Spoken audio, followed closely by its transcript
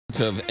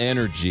of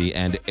energy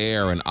and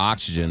air and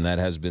oxygen that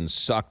has been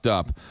sucked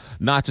up.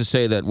 Not to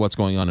say that what's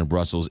going on in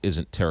Brussels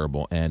isn't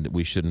terrible and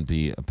we shouldn't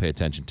pay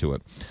attention to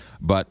it,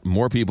 but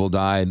more people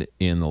died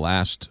in the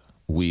last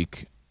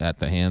week at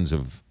the hands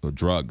of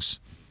drugs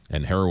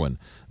and heroin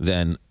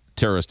than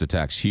terrorist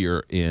attacks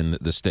here in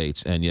the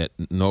States, and yet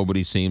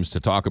nobody seems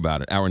to talk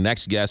about it. Our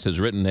next guest has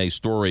written a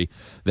story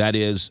that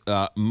is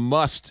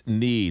must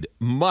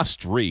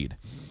read.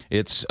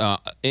 It's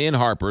in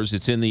Harper's.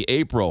 It's in the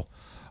April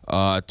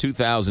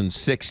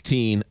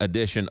 2016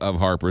 edition of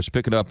Harper's.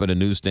 Pick it up at a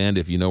newsstand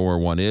if you know where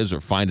one is,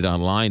 or find it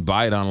online,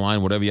 buy it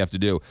online, whatever you have to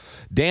do.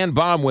 Dan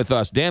Baum with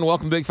us. Dan,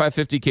 welcome to Big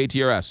 550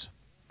 KTRS.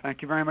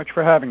 Thank you very much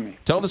for having me.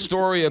 Tell the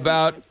story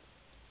about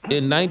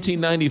in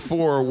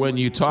 1994 when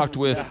you talked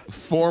with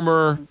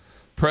former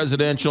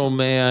presidential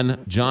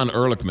man John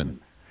Ehrlichman.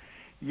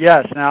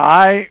 Yes. Now,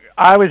 I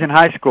was in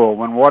high school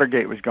when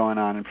Watergate was going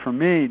on, and for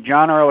me,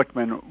 John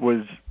Ehrlichman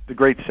was the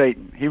great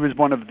Satan. He was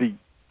one of the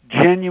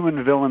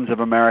genuine villains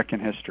of American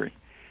history.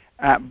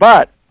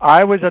 But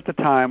I was at the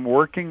time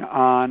working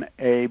on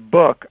a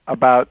book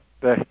about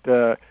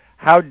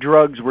how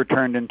drugs were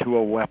turned into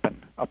a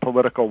weapon, a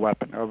political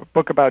weapon, a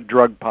book about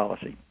drug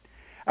policy.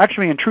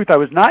 Actually, in truth, I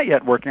was not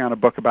yet working on a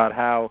book about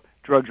how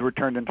drugs were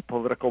turned into a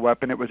political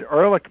weapon. It was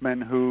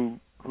Ehrlichman who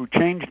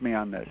changed me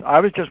on this. I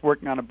was just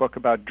working on a book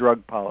about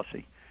drug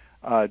policy.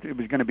 It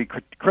was going to be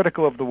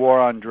critical of the war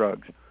on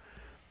drugs.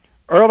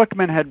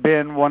 Ehrlichman had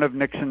been one of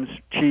Nixon's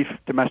chief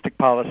domestic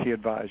policy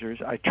advisors.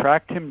 I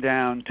tracked him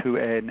down to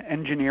an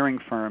engineering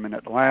firm in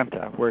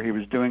Atlanta where he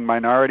was doing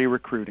minority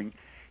recruiting.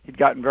 He'd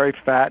gotten very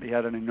fat. He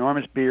had an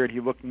enormous beard.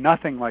 He looked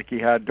nothing like he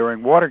had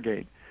during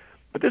Watergate.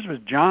 But this was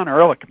John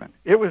Ehrlichman.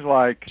 It was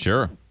like,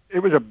 sure, it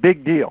was a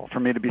big deal for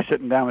me to be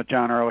sitting down with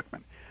John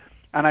Ehrlichman.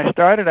 And I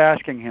started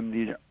asking him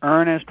these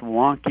earnest,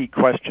 wonky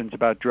questions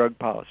about drug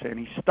policy. And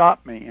he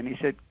stopped me and he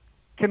said,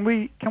 can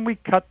we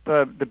cut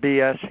the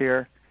BS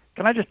here?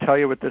 Can I just tell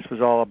you what this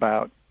was all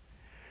about?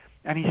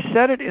 And he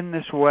said it in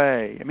this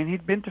way. I mean,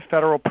 he'd been to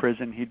federal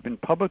prison. He'd been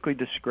publicly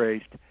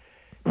disgraced.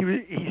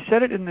 He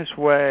said it in this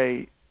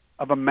way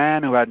of a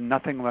man who had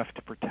nothing left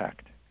to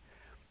protect.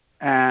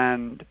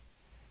 And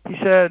he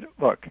said,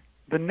 look,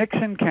 the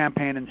Nixon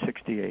campaign in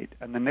 '68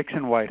 and the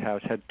Nixon White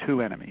House had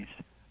two enemies,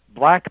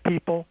 black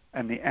people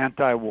and the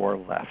anti-war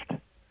left.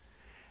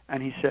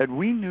 And he said,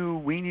 we knew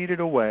we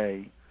needed a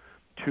way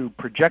to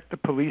project the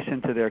police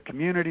into their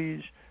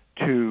communities,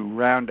 to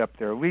round up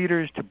their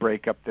leaders, to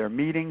break up their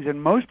meetings,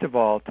 and most of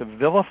all, to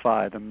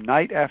vilify them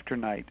night after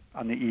night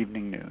on the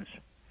evening news.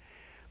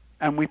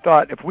 And we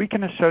thought, if we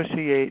can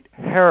associate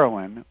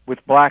heroin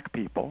with black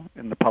people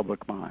in the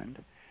public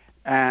mind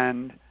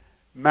and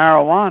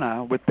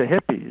marijuana with the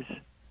hippies,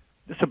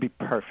 this will be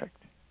perfect.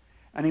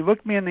 And he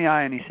looked me in the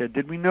eye and he said,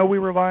 did we know we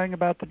were lying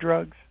about the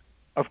drugs?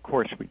 Of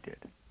course we did.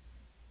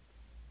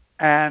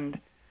 And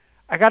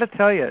I got to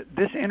tell you,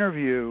 this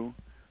interview,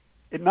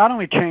 it not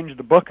only changed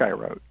the book I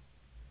wrote,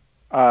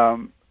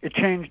 it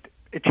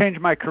changed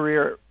my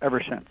career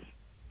ever since.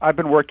 I've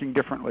been working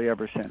differently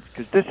ever since,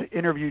 because this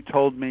interview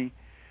told me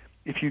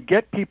if you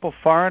get people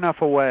far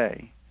enough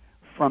away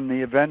from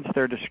the events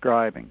they're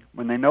describing,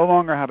 when they no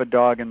longer have a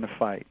dog in the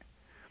fight,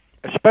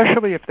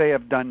 especially if they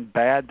have done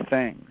bad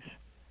things,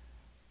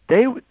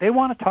 they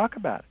want to talk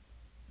about it.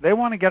 They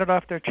want to get it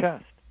off their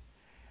chest.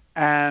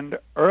 And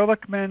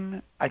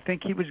Ehrlichman, I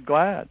think he was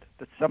glad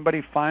that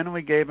somebody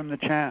finally gave him the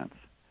chance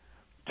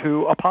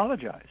to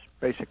apologize,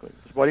 basically.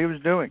 That's what he was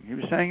doing. He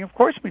was saying, of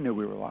course we knew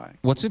we were lying.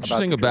 What's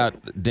interesting about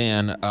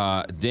Dan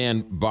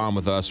Baum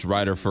with us,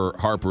 writer for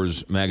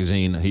Harper's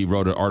Magazine, he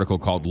wrote an article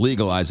called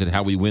Legalize It,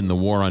 How We Win the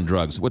War on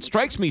Drugs. What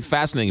strikes me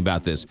fascinating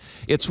about this,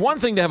 it's one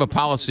thing to have a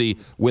policy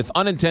with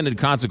unintended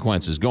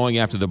consequences going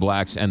after the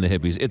blacks and the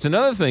hippies. It's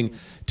another thing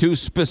to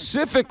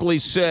specifically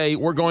say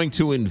we're going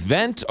to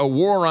invent a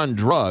war on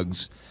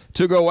drugs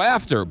to go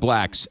after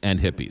blacks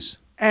and hippies.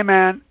 Hey,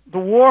 man, the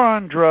war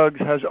on drugs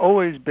has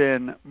always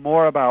been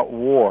more about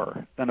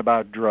war than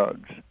about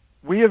drugs.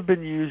 We have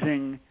been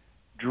using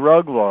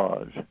drug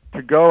laws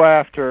to go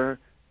after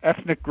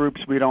ethnic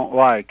groups we don't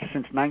like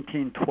since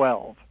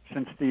 1912,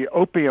 since the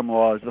opium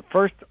laws, the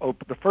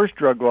first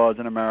drug laws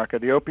in America,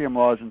 the opium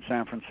laws in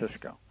San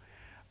Francisco.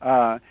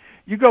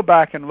 You go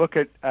back and look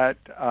at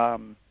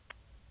the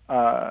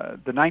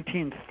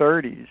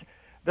 1930s,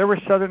 there were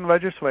Southern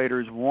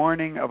legislators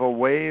warning of a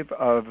wave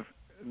of,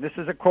 this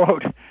is a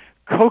quote,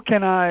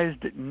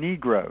 cocainized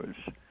Negroes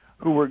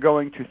who were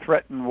going to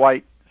threaten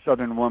white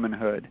Southern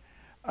womanhood.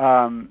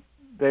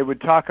 They would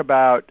talk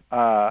about,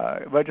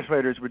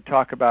 legislators would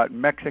talk about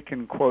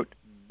Mexican, quote,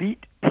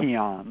 beet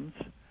peons,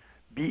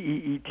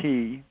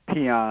 B-E-E-T,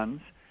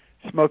 peons,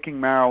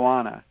 smoking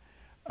marijuana.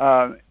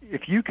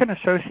 If you can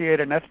associate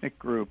an ethnic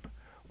group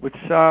with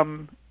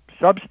some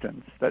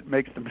substance that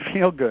makes them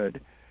feel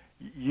good,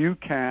 you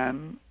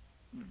can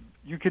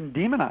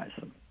demonize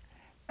them.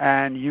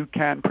 And you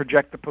can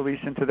project the police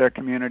into their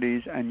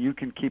communities, and you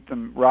can keep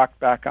them rocked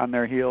back on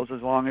their heels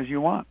as long as you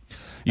want.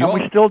 And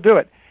we still do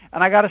it.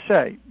 And I got to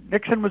say,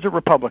 Nixon was a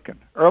Republican.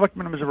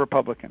 Ehrlichman was a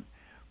Republican.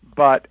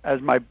 But as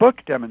my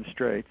book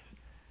demonstrates,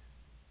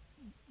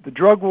 the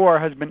drug war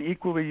has been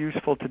equally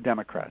useful to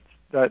Democrats.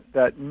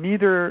 That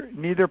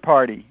neither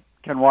party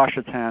can wash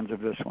its hands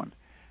of this one.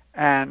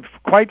 And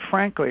quite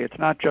frankly, it's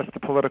not just the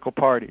political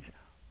parties.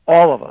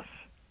 All of us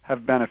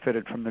have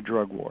benefited from the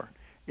drug war.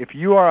 If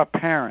you are a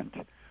parent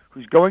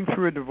who's going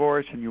through a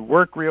divorce and you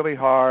work really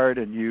hard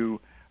and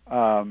you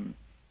may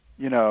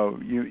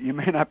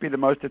not be the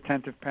most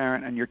attentive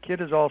parent and your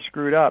kid is all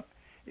screwed up,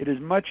 it is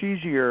much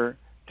easier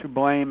to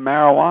blame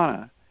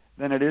marijuana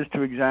than it is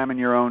to examine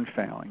your own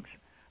failings.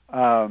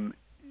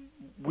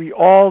 We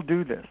all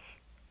do this,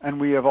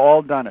 and we have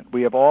all done it.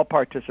 We have all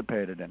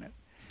participated in it.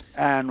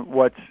 And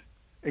what's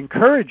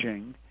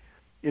encouraging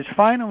is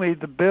finally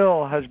the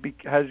bill has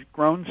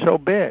grown so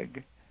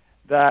big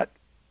that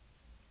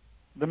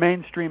the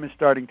mainstream is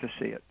starting to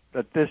see it,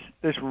 that this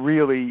isn't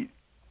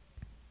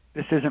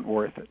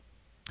worth it.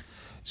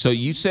 So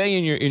you say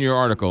in your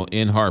article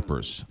in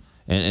Harper's,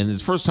 and it's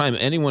the first time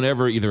anyone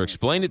ever either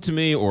explained it to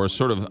me or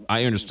sort of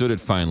I understood it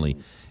finally.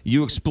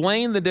 You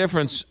explain the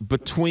difference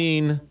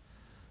between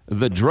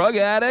the drug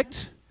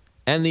addict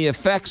and the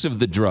effects of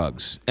the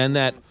drugs, and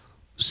that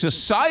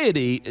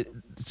society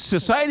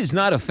is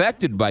not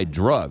affected by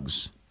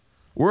drugs.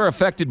 We're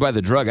affected by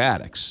the drug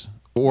addicts.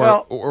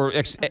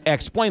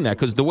 Explain that,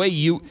 because the way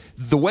you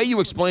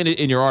explained it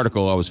in your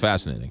article, was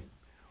fascinating.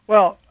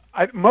 Well,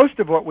 most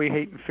of what we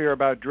hate and fear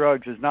about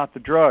drugs is not the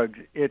drugs;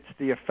 it's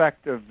the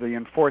effect of the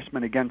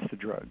enforcement against the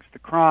drugs, the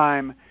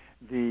crime,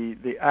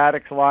 the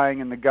addicts lying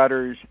in the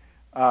gutters,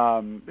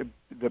 the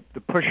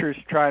pushers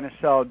trying to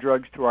sell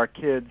drugs to our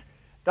kids.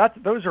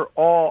 Those are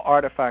all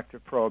artifacts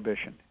of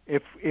prohibition.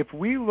 If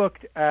we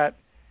looked at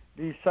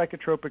these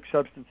psychotropic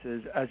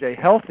substances as a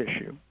health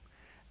issue,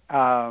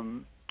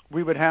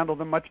 we would handle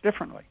them much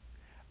differently.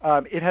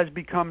 It has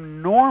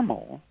become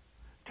normal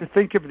to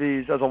think of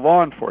these as a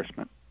law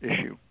enforcement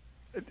issue.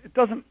 It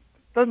doesn't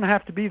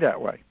have to be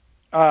that way.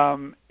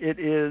 It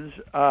is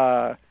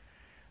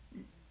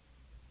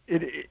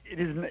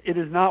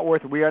not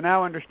worth it. We are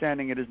now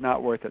understanding it is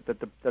not worth it.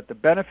 That the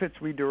benefits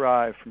we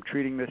derive from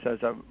treating this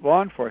as a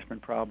law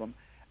enforcement problem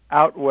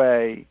are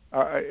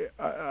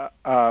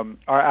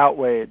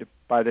outweighed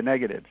by the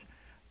negatives.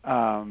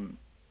 Our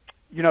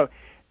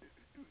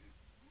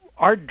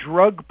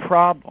drug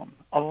problem.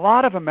 A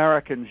lot of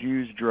Americans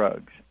use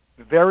drugs.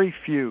 Very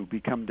few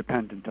become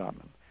dependent on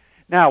them.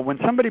 Now, when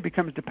somebody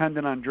becomes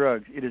dependent on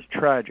drugs, it is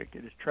tragic.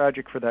 It is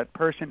tragic for that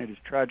person. It is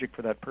tragic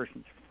for that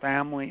person's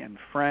family and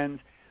friends.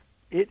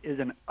 It is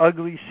an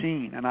ugly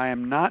scene, and I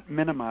am not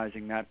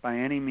minimizing that by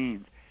any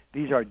means.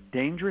 These are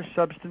dangerous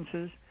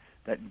substances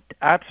that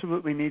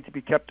absolutely need to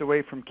be kept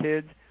away from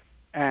kids,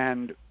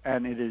 and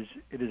it is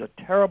a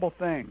terrible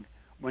thing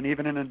when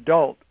even an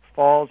adult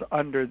falls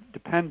under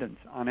dependence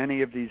on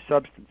any of these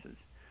substances.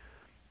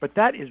 But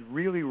that is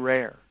really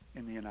rare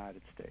in the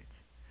United States.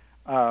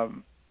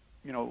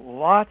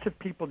 Lots of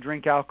people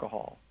drink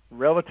alcohol.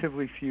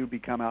 Relatively few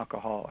become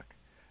alcoholic.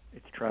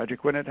 It's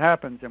tragic when it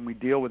happens, and we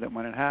deal with it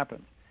when it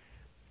happens.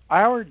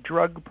 Our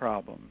drug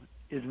problem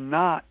is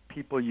not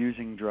people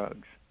using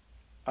drugs,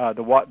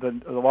 the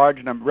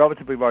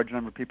relatively large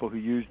number of people who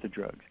use the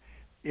drugs.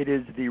 It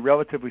is the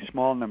relatively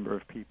small number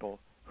of people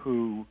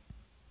who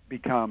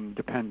become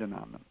dependent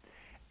on them.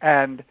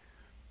 And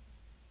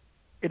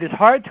it is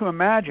hard to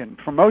imagine,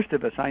 for most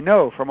of us, I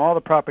know from all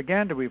the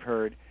propaganda we've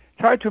heard,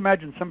 it's hard to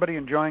imagine somebody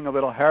enjoying a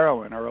little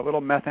heroin or a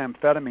little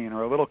methamphetamine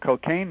or a little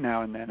cocaine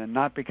now and then and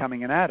not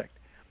becoming an addict.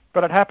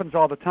 But it happens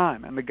all the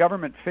time, and the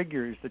government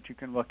figures that you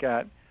can look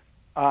at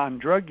on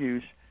drug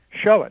use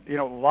show it.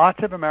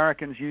 Lots of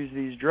Americans use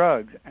these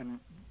drugs, and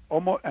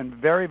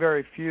very,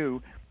 very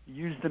few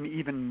use them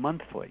even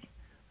monthly,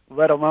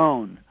 let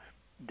alone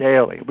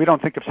daily. We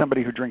don't think of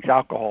somebody who drinks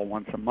alcohol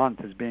once a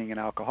month as being an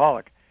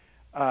alcoholic.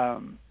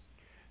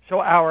 So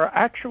our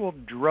actual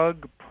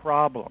drug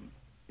problem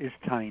is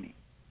tiny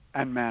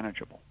and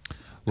manageable.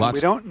 And we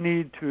don't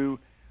need to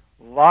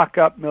lock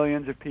up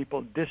millions of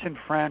people,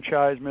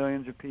 disenfranchise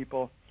millions of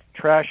people,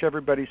 trash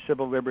everybody's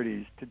civil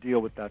liberties to deal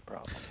with that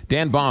problem.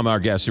 Dan Baum, our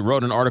guest, who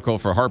wrote an article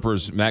for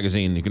Harper's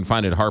Magazine, you can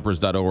find it at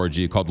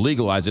harpers.org, called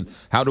Legalize It,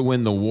 How to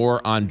Win the War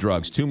on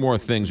Drugs. Two more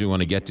things we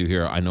want to get to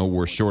here. I know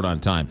we're short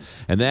on time.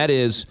 And that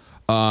is,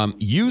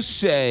 you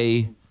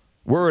say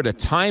we're at a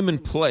time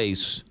and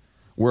place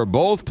where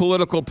both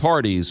political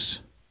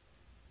parties,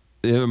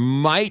 there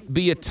might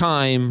be a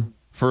time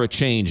for a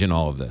change in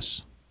all of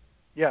this.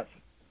 Yes.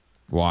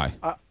 Why?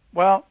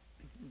 Well,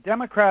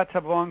 Democrats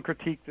have long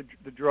critiqued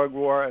the drug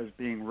war as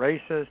being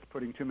racist,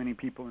 putting too many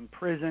people in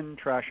prison,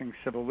 trashing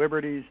civil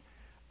liberties.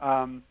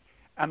 And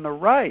the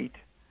right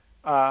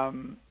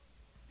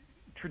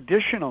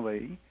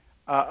traditionally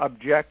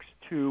objects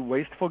to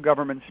wasteful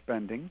government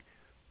spending,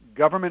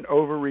 government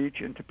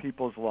overreach into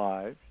people's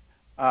lives.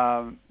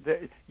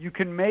 You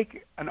can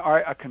make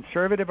a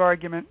conservative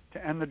argument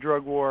to end the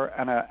drug war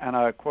and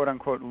a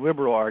quote-unquote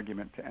liberal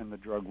argument to end the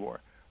drug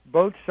war.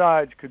 Both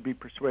sides could be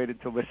persuaded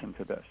to listen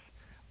to this.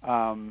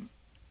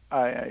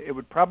 It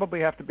would probably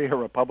have to be a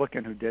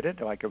Republican who did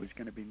it, like it was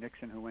going to be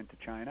Nixon who went to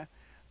China.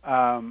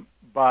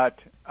 But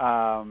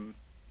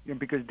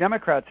because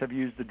Democrats have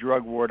used the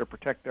drug war to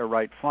protect their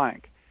right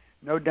flank.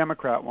 No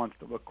Democrat wants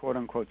to look, quote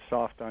unquote,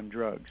 soft on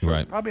drugs. So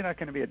Right. It's probably not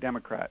going to be a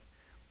Democrat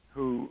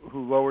who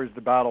lowers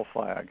the battle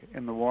flag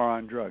in the war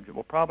on drugs. It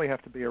will probably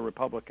have to be a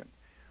Republican.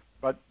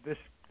 But this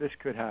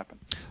could happen.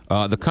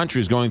 The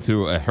country is going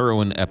through a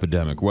heroin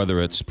epidemic,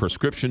 whether it's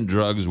prescription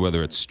drugs,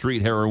 whether it's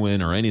street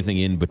heroin, or anything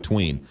in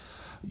between.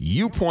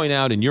 You point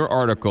out in your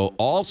article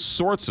all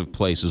sorts of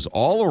places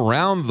all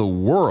around the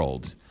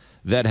world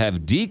that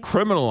have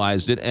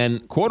decriminalized it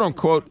and, quote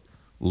unquote,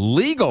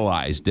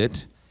 legalized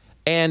it,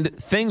 and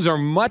things are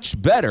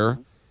much better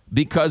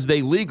because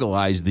they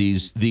legalized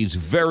these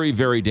very,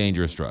 very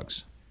dangerous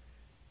drugs.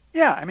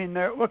 Yeah, I mean,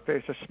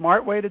 there's a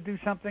smart way to do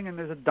something and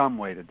there's a dumb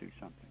way to do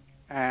something.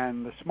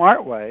 And the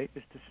smart way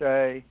is to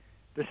say,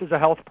 this is a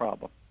health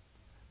problem.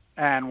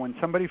 And when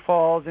somebody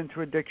falls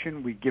into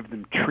addiction, we give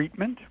them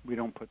treatment. We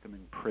don't put them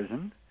in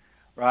prison,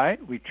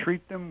 right? We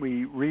treat them.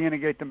 We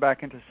reintegrate them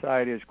back into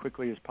society as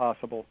quickly as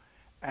possible.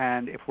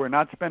 And if we're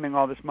not spending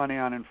all this money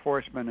on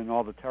enforcement and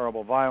all the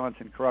terrible violence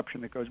and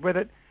corruption that goes with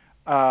it,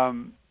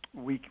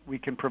 we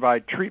can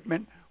provide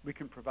treatment. We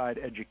can provide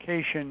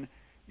education.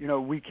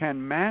 We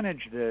can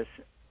manage this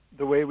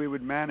the way we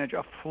would manage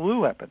a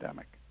flu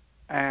epidemic,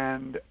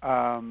 and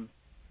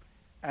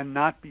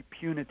not be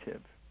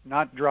punitive,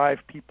 not drive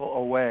people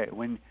away.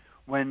 When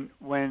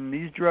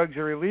these drugs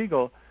are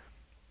illegal,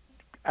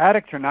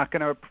 addicts are not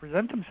going to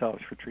present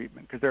themselves for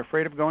treatment because they're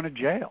afraid of going to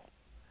jail.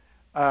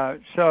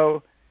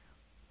 So,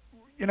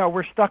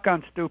 we're stuck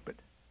on stupid,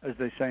 as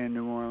they say in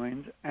New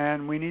Orleans,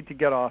 and we need to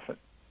get off it.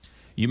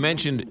 You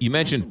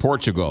mentioned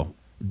Portugal.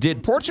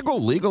 Did Portugal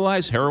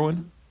legalize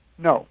heroin?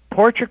 No.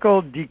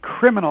 Portugal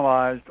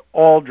decriminalized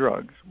all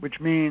drugs, which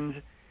means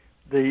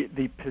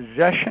the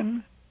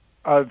possession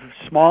of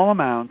small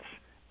amounts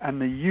and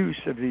the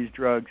use of these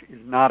drugs is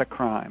not a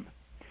crime.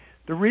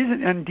 The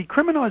reason, and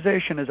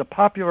decriminalization is a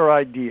popular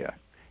idea.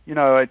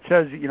 It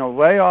says,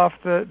 lay off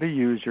the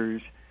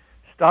users,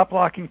 stop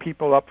locking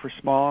people up for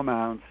small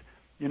amounts,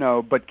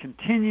 but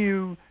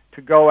continue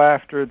to go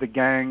after the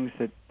gangs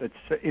that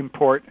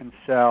import and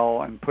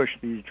sell and push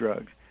these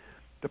drugs.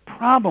 The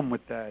problem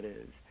with that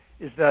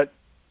is that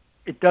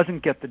it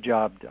doesn't get the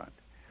job done,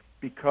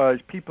 because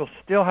people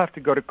still have to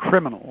go to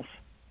criminals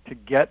to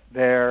get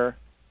their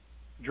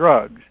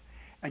drugs,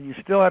 and you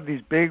still have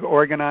these big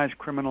organized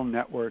criminal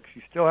networks.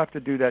 You still have to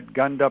do that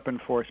gunned-up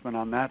enforcement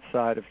on that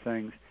side of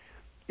things.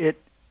 It's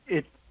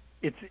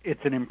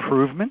an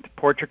improvement.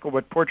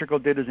 What Portugal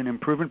did is an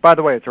improvement. By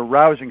the way, it's a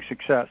rousing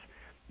success.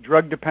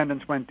 Drug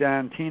dependence went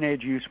down.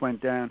 Teenage use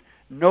went down.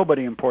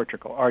 Nobody in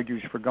Portugal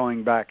argues for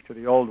going back to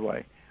the old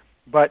way.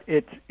 But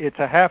it's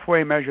a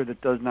halfway measure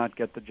that does not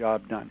get the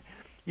job done.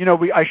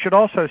 I should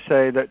also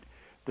say that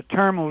the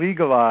term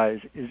legalize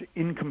is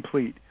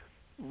incomplete.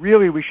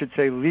 Really, we should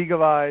say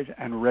legalize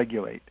and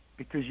regulate,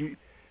 because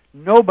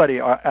nobody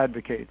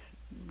advocates,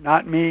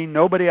 not me,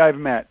 nobody I've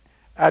met,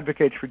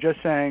 advocates for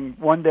just saying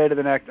one day to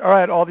the next, all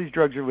right, all these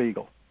drugs are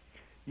legal.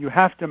 You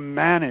have to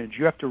manage,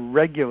 you have to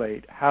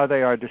regulate how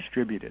they are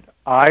distributed.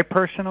 I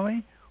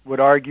personally would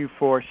argue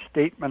for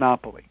state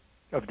monopoly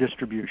of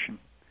distribution.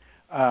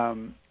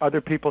 Other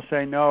people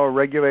say, no, a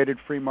regulated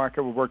free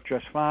market will work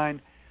just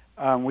fine.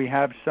 We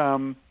have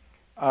some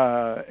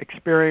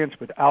experience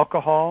with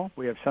alcohol.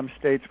 We have some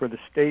states where the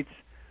states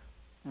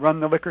run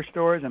the liquor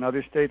stores and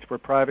other states where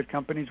private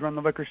companies run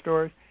the liquor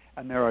stores.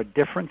 And there are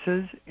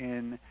differences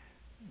in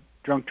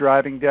drunk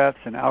driving deaths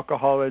and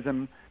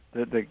alcoholism.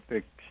 The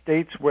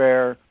states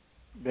where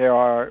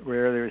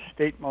there's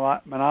state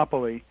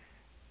monopoly,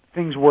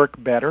 things work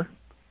better.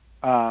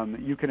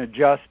 You can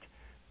adjust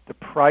the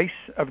price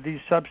of these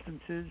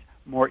substances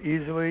more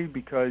easily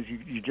because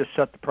you just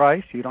set the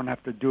price. You don't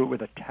have to do it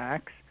with a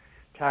tax.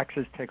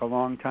 Taxes take a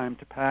long time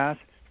to pass.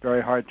 It's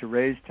very hard to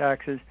raise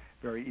taxes,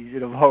 very easy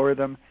to lower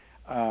them.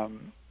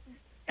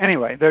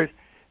 Anyway,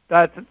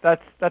 that's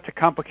a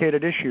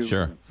complicated issue.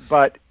 Sure.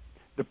 But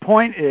the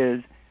point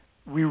is,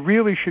 we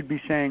really should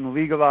be saying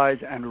legalize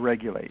and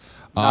regulate,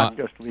 not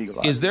just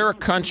legalize. Is there a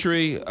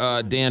country,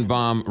 Dan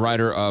Baum,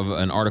 writer of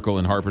an article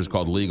in Harper's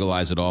called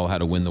Legalize It All, How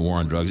to Win the War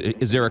on Drugs,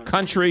 is there a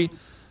country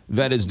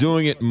that is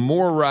doing it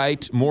more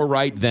right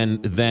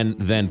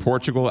than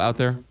Portugal out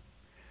there?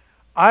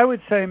 I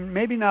would say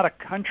maybe not a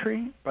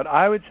country, but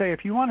I would say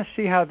if you want to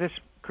see how this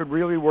could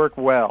really work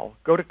well,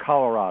 go to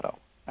Colorado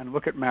and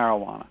look at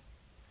marijuana.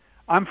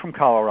 I'm from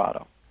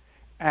Colorado,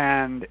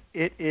 and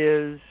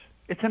it's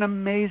an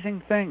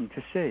amazing thing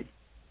to see.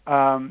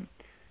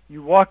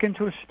 You walk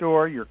into a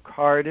store, you're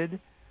carded,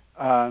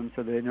 so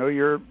they know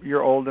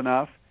you're old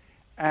enough,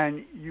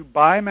 and you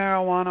buy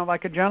marijuana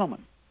like a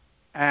gentleman.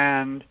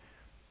 And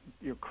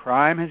your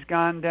crime has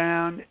gone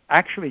down.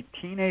 Actually,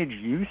 teenage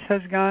use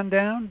has gone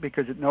down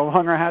because it no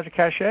longer has a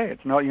cachet.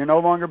 You're no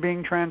longer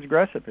being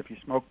transgressive if you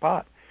smoke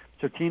pot.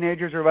 So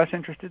teenagers are less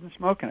interested in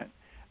smoking it.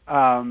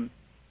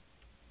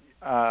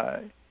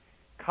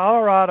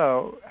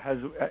 Colorado has,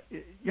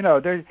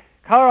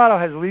 Colorado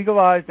has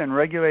legalized and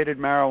regulated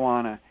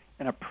marijuana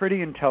in a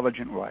pretty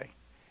intelligent way,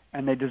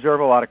 and they deserve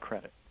a lot of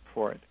credit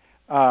for it.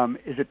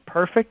 Is it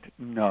perfect?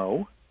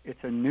 No.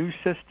 It's a new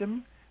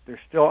system. They're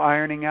still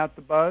ironing out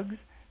the bugs.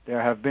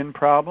 There have been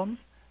problems.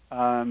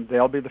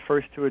 They'll be the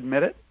first to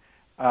admit it.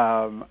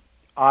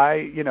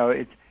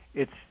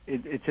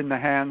 It's in the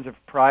hands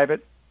of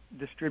private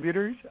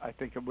distributors. I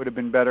think it would have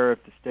been better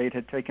if the state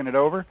had taken it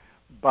over,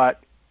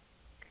 but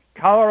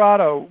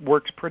Colorado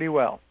works pretty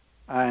well,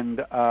 and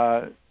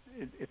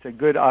it's a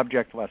good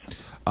object lesson.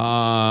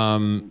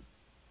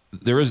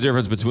 There is a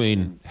difference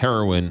between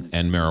heroin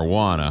and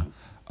marijuana,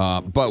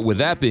 but with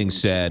that being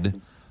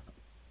said,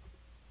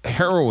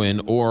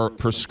 heroin or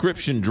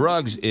prescription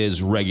drugs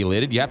is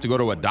regulated. You have to go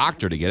to a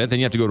doctor to get it. Then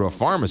you have to go to a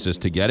pharmacist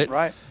to get it.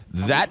 Right.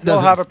 That They'll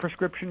doesn't have a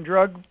prescription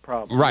drug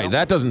problem. Right.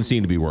 That doesn't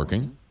seem to be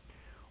working.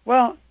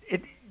 Well,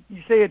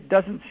 you say it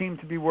doesn't seem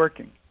to be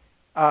working.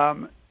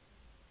 Would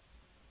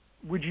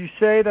you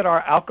say that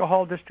our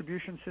alcohol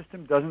distribution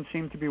system doesn't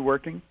seem to be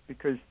working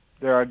because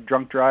there are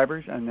drunk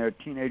drivers and their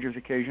teenagers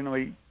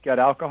occasionally get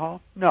alcohol?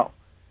 No.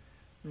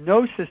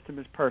 No system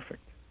is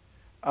perfect.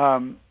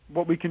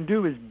 What we can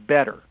do is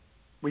better.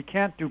 We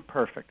can't do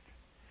perfect.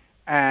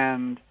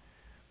 And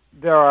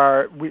there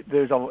are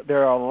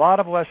a lot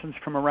of lessons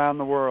from around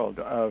the world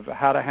of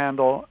how to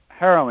handle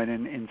heroin.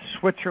 In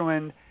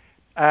Switzerland,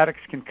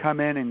 addicts can come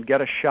in and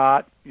get a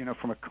shot,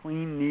 from a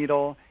clean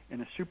needle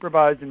in a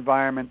supervised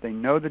environment. They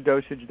know the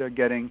dosage they're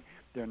getting.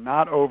 They're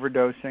not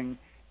overdosing.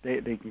 They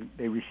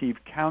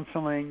receive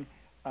counseling.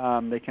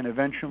 They can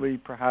eventually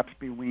perhaps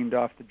be weaned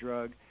off the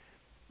drug.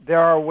 There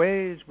are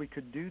ways we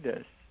could do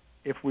this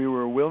if we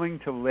were willing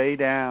to lay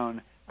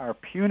down our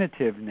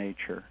punitive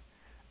nature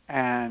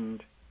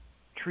and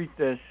treat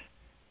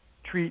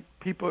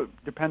people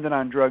dependent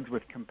on drugs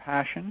with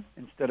compassion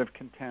instead of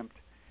contempt,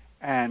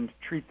 and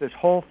treat this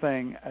whole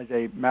thing as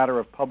a matter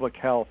of public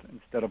health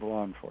instead of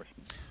law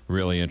enforcement.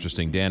 Really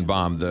interesting. Dan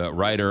Baum, the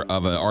writer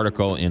of an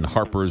article in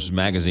Harper's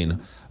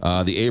Magazine,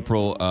 the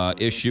April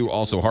issue,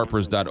 also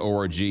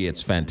harpers.org.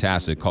 It's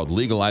fantastic, called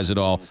Legalize It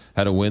All,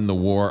 How to Win the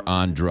War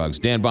on Drugs.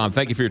 Dan Baum,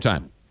 thank you for your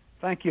time.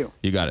 Thank you.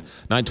 You got it.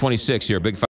 9:26 here, Big